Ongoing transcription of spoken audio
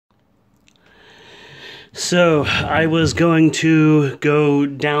So I was going to go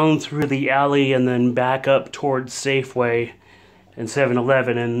down through the alley and then back up towards Safeway and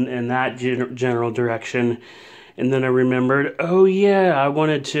 7-Eleven in that general direction. And then I remembered, oh yeah, I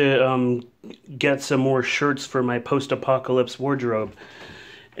wanted to get some more shirts for my post-apocalypse wardrobe.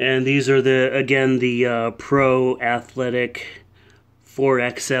 And these are the Pro Athletic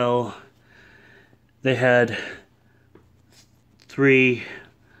 4XL. They had 3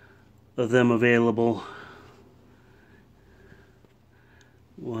 of them available.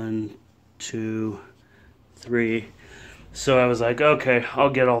 1, 2, 3. So I was like, okay, I'll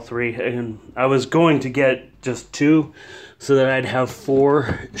get all 3. And I was going to get just 2 so that I'd have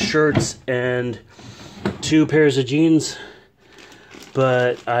 4 shirts and 2 pairs of jeans.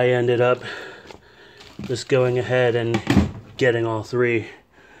 But I ended up just going ahead and getting all 3.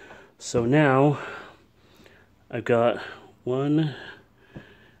 So now I've got 1,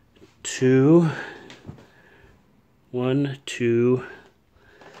 2,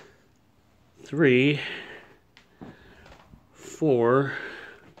 3, 4,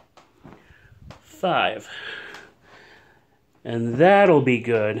 5. And that'll be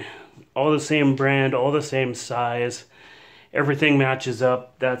good. All the same brand, all the same size. Everything matches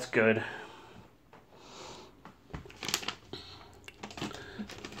up. That's good.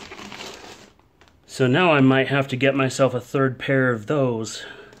 So now I might have to get myself a 3rd pair of those.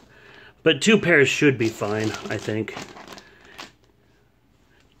 But 2 pairs should be fine, I think.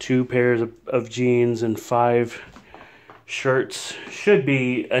 2 pairs of jeans and 5 shirts should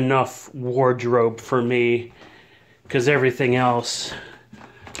be enough wardrobe for me, because everything else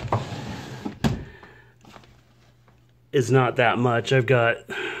is not that much. I've got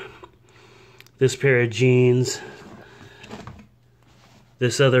this pair of jeans,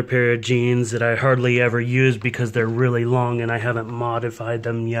 this other pair of jeans that I hardly ever use because they're really long and I haven't modified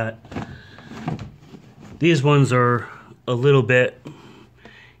them yet. These ones are a little bit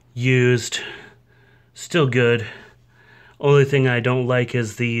used, still good. Only thing I don't like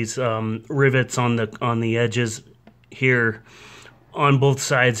is these rivets on the edges here on both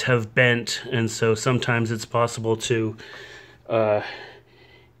sides have bent, and so sometimes it's possible to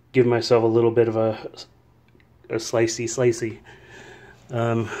give myself a little bit of a slicey.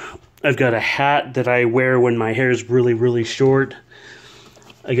 I've got a hat that I wear when my hair is really short.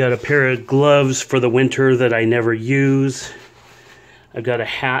 I got a pair of gloves for the winter that I never use. I've got a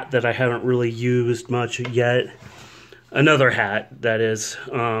hat that I haven't really used much yet. Another hat, that is,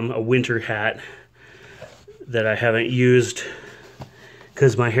 a winter hat that I haven't used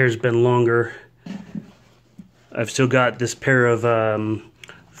because my hair's been longer. I've still got this pair of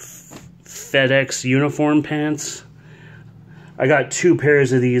FedEx uniform pants. I got 2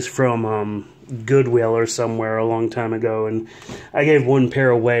 pairs of these from Goodwill or somewhere a long time ago, and I gave 1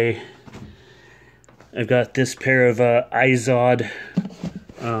 pair away. I've got this pair of Izod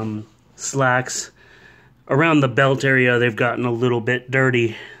slacks. Around the belt area, they've gotten a little bit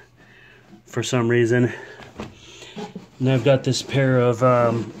dirty for some reason. And I've got this pair of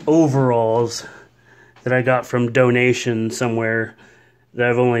overalls that I got from donation somewhere that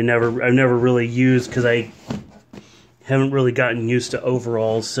I've never really used because I haven't really gotten used to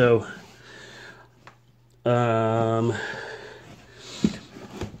overalls. So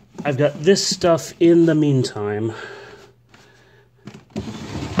I've got this stuff in the meantime.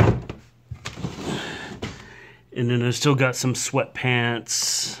 And then I've still got some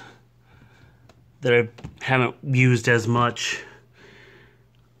sweatpants that I haven't used as much.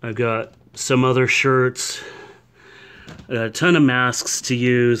 I've got some other shirts. I got a ton of masks to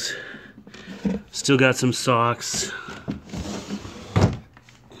use. Still got some socks.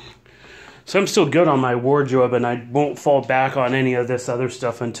 So I'm still good on my wardrobe, and I won't fall back on any of this other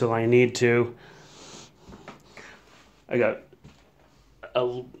stuff until I need to. I got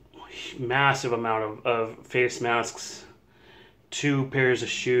a massive amount of face masks, 2 pairs of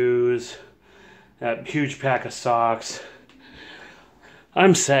shoes, that huge pack of socks.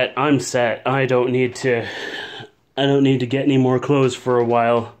 I'm set. I don't need to get any more clothes for a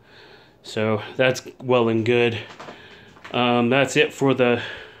while. So that's well and good. That's it for the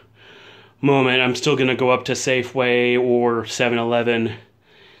moment. I'm still gonna go up to Safeway or 7-Eleven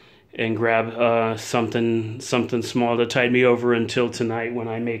and grab something small to tide me over until tonight when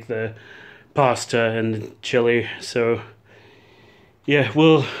I make the pasta and the chili. So yeah,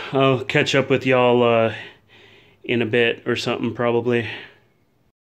 I'll catch up with y'all in a bit or something probably.